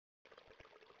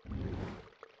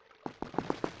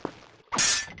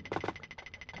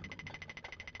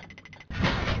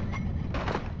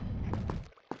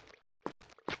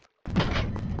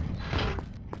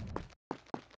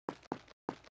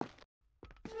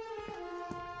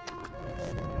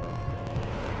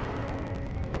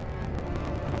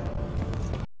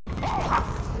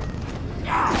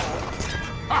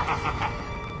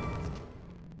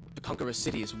conquer a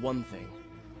city is one thing,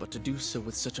 but to do so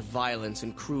with such a violence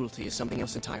and cruelty is something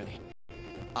else entirely.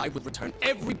 I would return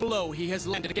every blow he has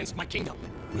landed against my kingdom.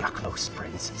 We are close,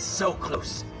 Prince. So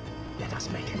close. Let us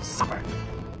make him suffer.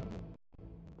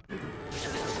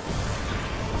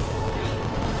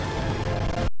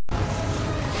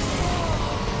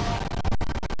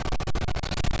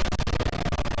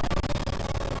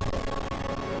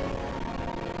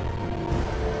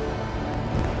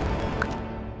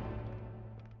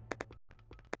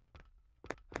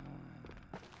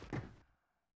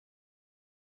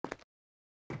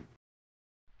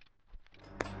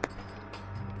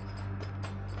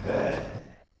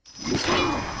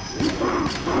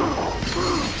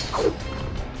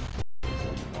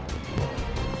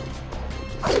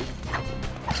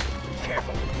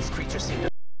 Careful, these creatures seem to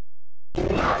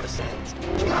the sands.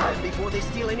 Kill them before they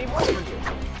steal any more from you.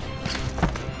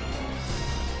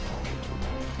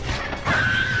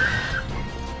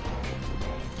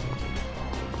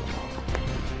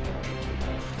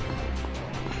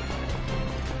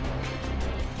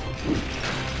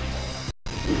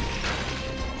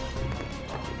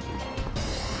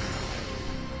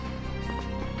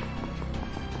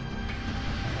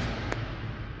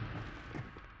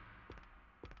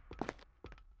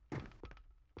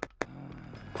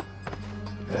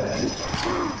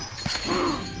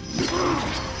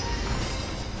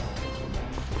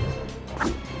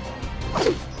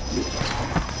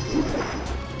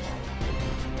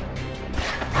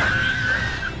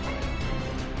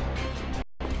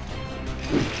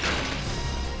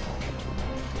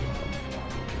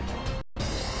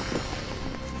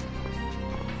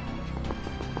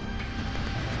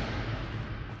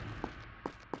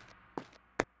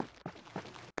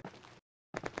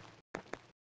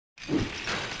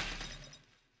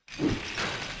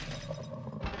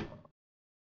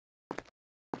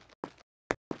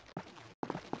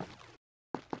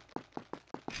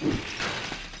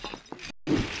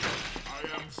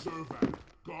 Servant,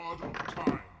 god of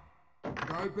time, and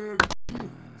I bear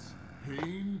gifts,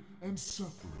 pain, and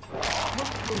suffering. Come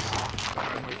closer, that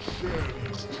I might share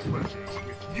these treasures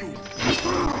with you.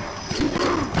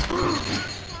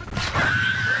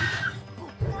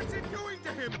 What's it doing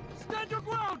to him? Stand your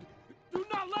ground! Do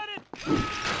not let it!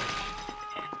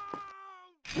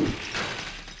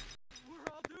 We're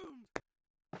all doomed!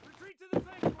 Retreat to the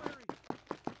sanctuary!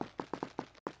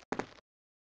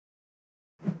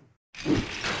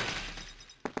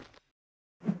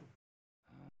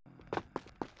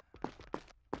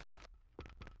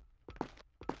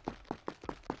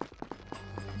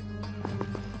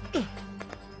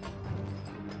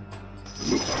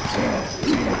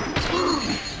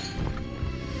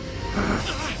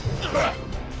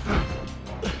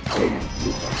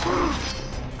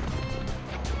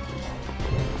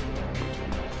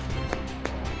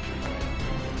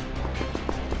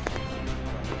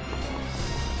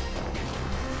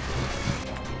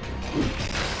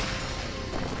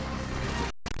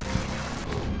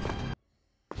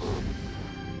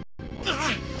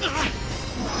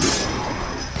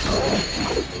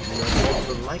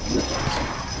 Like them.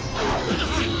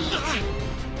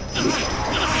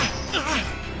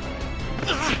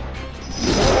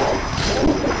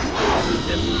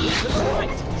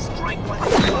 Strike while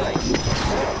they fly.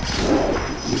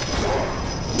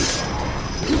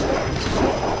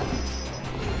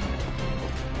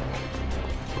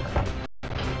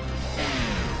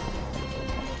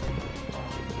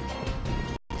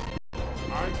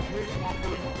 I came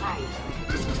offering power.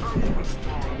 This is how you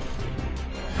respond.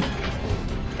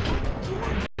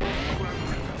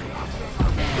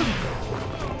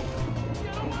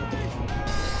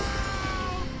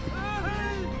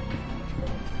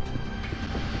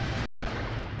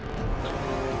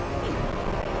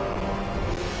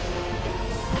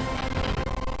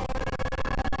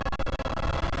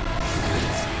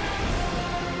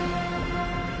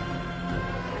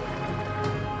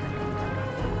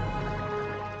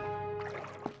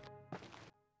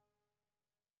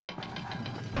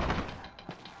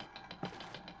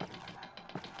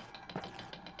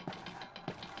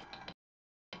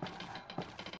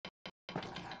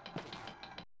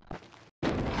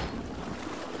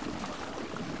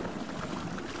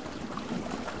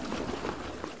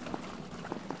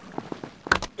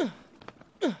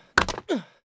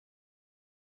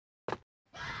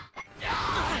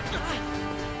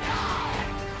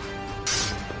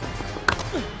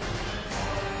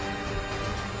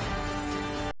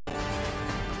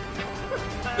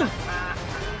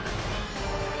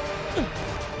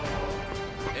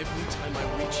 Every time I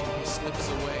reach him, he slips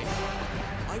away.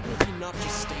 Why will he not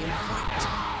just stay and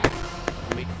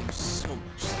fight? Make things so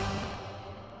much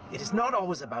simpler. It is not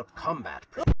always about combat.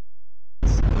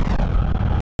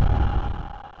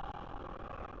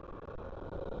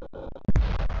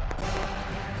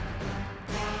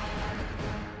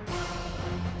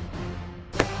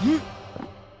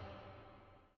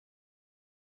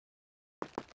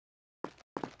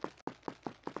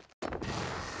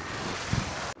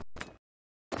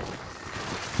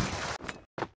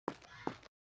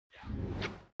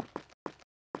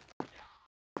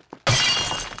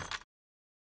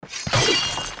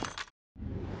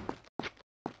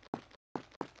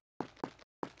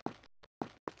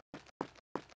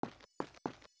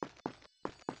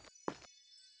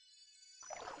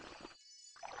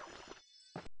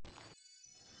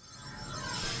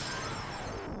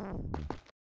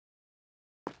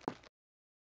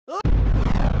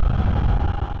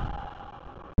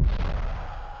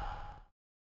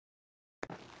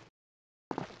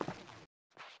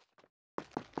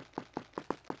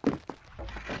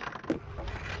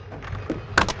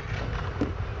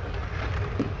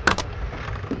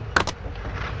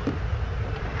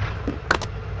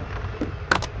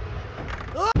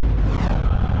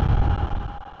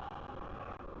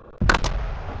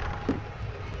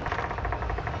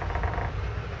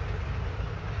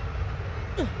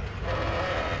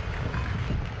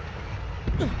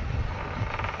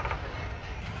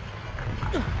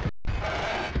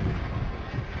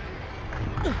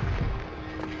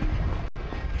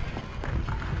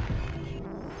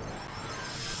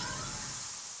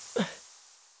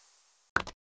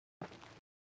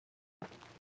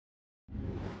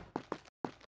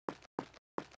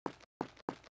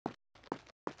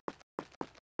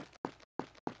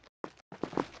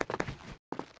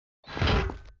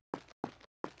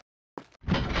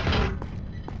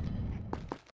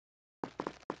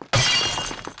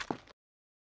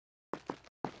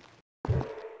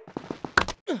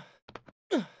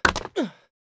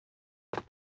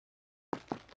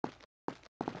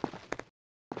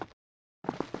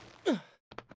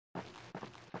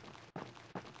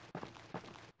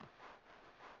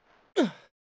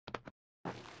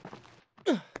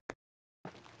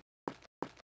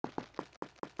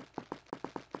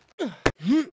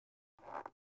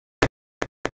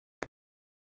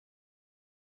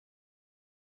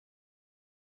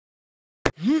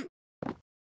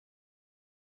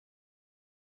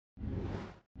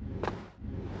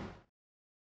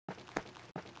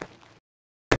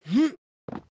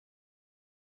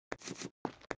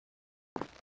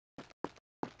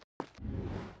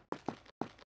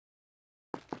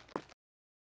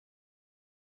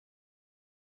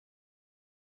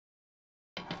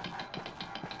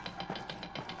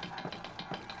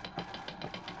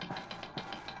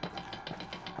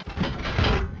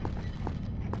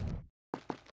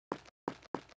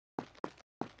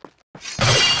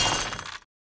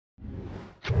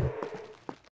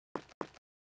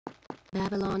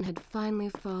 Babylon had finally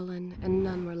fallen, and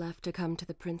none were left to come to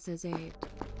the prince's aid.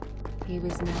 He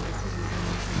was now the city's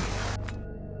only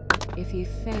hope. If he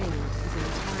failed, his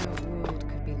entire world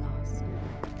could be lost.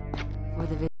 For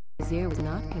the vizier was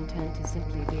not content to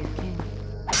simply be a king.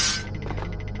 No.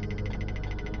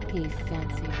 He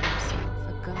fancied himself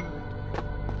a god.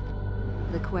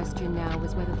 The question now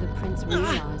was whether the prince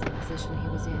realized the position he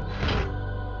was in.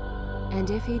 And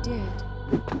if he did,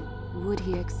 would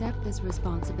he accept this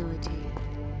responsibility?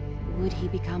 Would he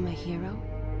become a hero?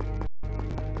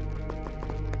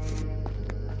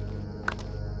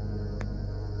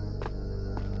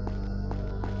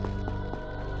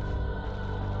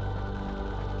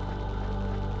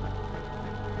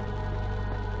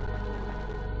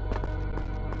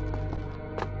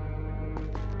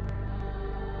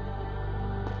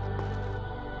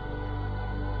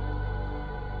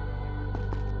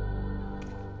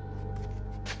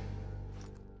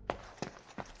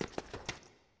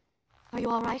 Are you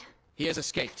all right? He has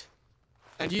escaped.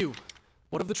 And you?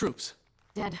 What of the troops?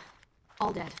 Dead.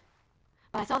 All dead.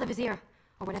 But I saw the vizier,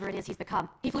 or whatever it is he's become.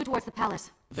 He flew towards the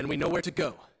palace. Then we know where to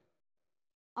go.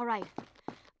 All right.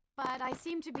 But I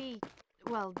seem to be,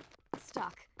 well,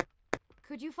 stuck.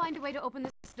 Could you find a way to open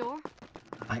this door?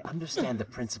 I understand the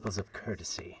principles of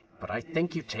courtesy, but I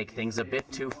think you take things a bit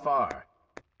too far.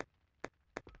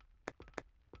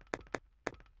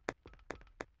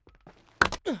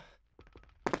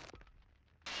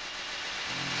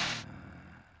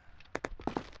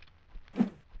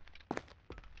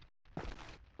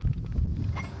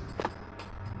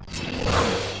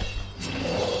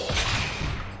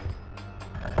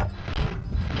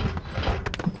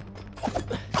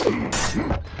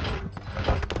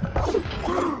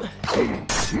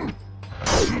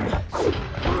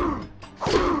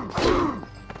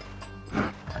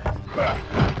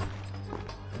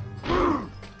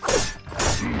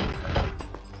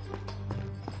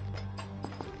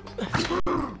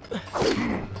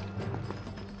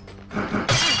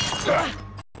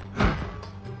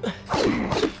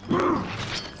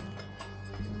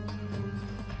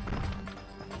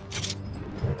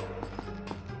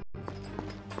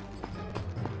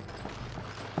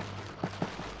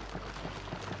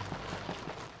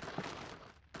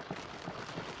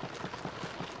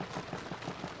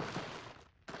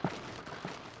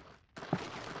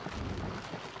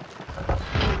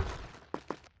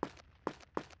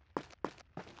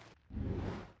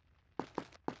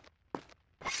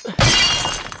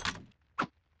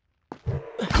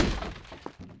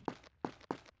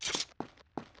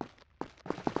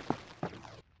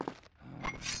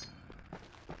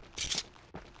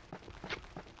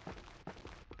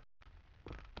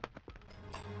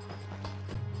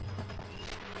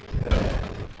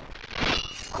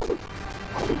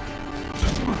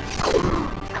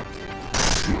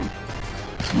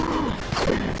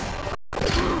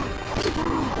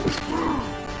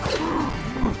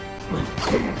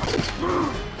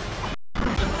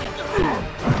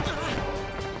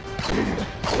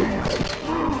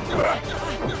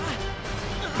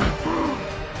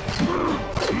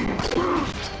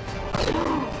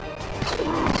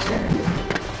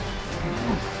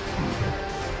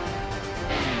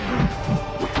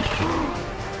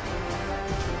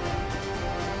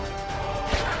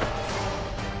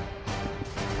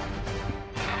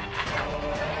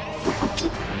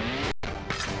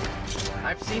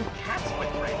 I've seen cats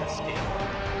with greater skill.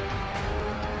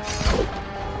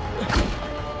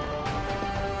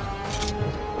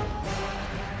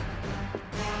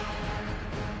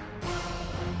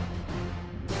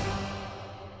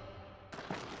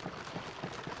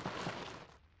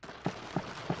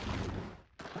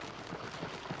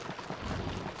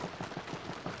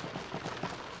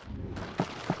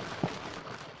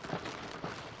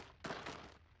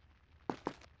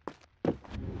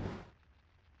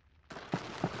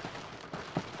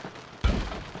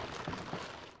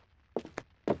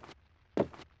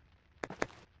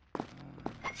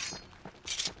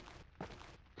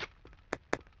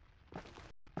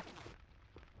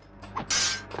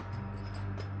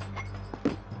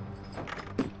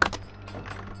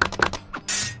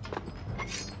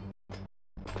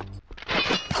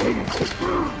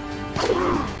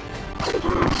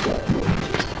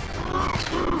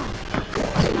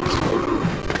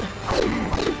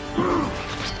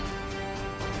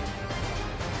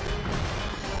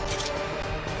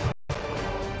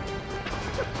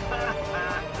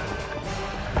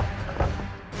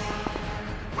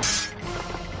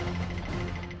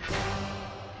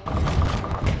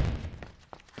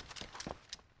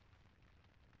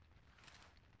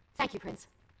 Thank you, Prince.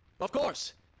 Of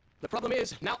course. The problem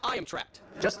is, now I am trapped.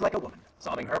 Just like a woman.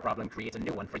 Solving her problem creates a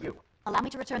new one for you. Allow me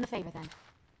to return the favor, then.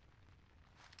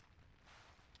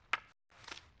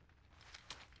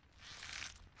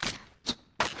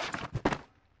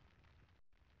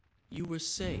 You were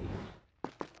saying...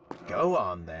 Go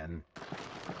on, then.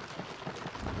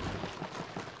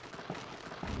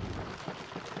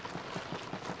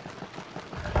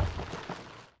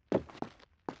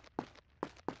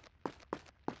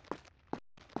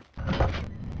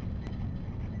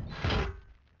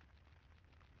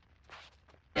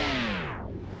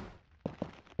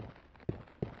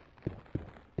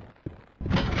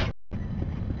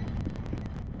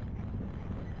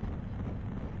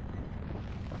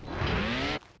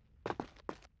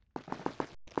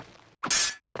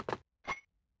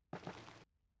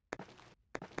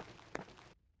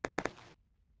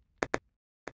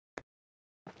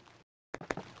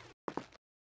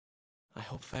 I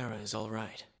hope Farah is all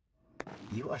right.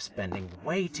 You are spending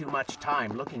way too much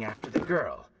time looking after the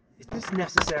girl. Is this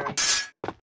necessary?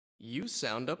 You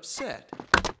sound upset.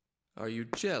 Are you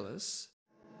jealous?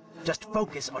 Just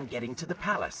focus on getting to the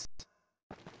palace.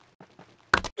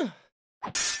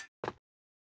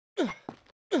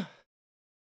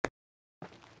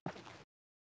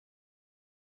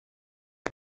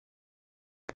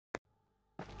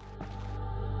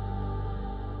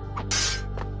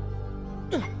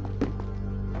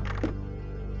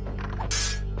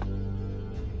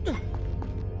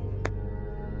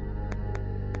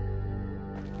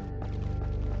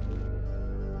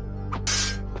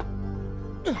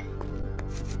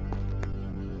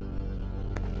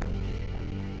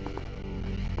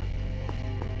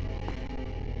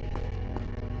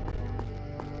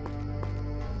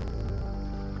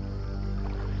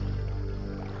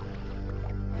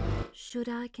 Should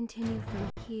I continue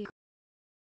from here?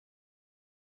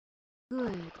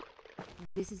 Good.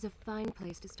 This is a fine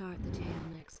place to start the tale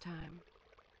next time.